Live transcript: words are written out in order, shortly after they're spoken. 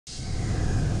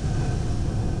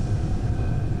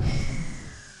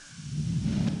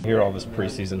Hear all this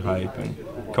preseason hype and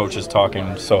coaches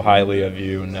talking so highly of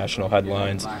you and national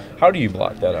headlines. How do you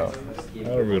block that out?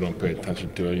 I really don't pay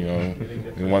attention to it,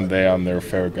 And one day I'm their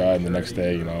favorite guy, and the next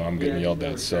day, I'm getting yelled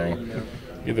at. So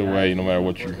either way, no matter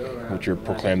what you're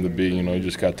proclaimed to be, you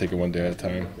just got to take it one day at a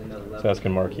time. I was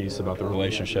asking Marquise about the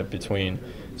relationship between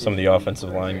some of the offensive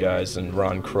line guys and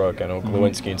Ron Crook. I know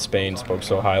Glowinski in Spain spoke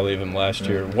so highly of him last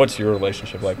year. What's your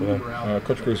relationship like with him?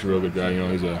 Coach Crook's a real good guy.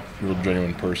 He's a real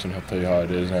genuine person. He'll tell you how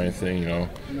it is and anything.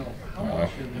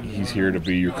 He's here to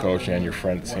be your coach and your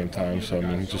friend at the same time. So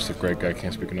he's just a great guy.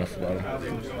 Can't speak enough about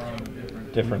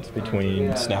him. Difference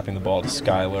between snapping the ball to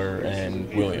Skyler and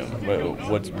William?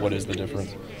 What is the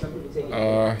difference?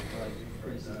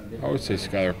 I would say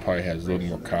Skyler probably has a little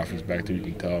more confidence back there. You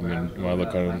can tell. When I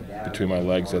look on between my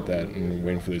legs at that and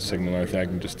waiting for the signal, I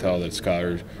can just tell that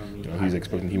Skyler, he's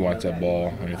expecting, he wants that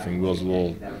ball. And I think Will's a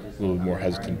little more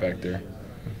hesitant back there.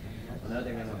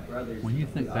 When you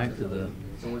think back to the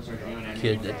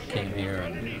kid that came here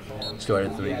and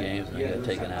started 3 games and got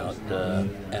taken out,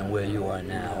 and where you are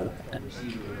now,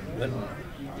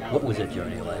 what was that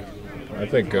journey like? I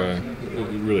think it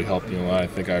really helped me a lot. I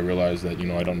think I realized that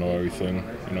I don't know everything.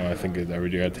 I think every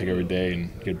day I take every day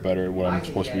and get better at what I'm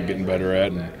supposed to be getting better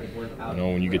at. And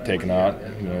when you get taken out,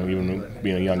 even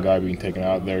being a young guy being taken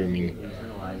out there,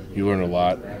 you learn a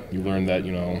lot. You learn that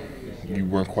you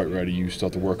weren't quite ready. You still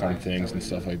have to work on things and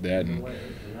stuff like that. And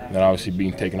then obviously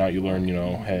being taken out, you learn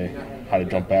hey, how to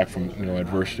jump back from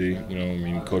adversity.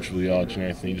 Coach will yell at you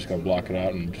and everything. You just got to block it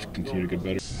out and just continue to get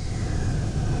better.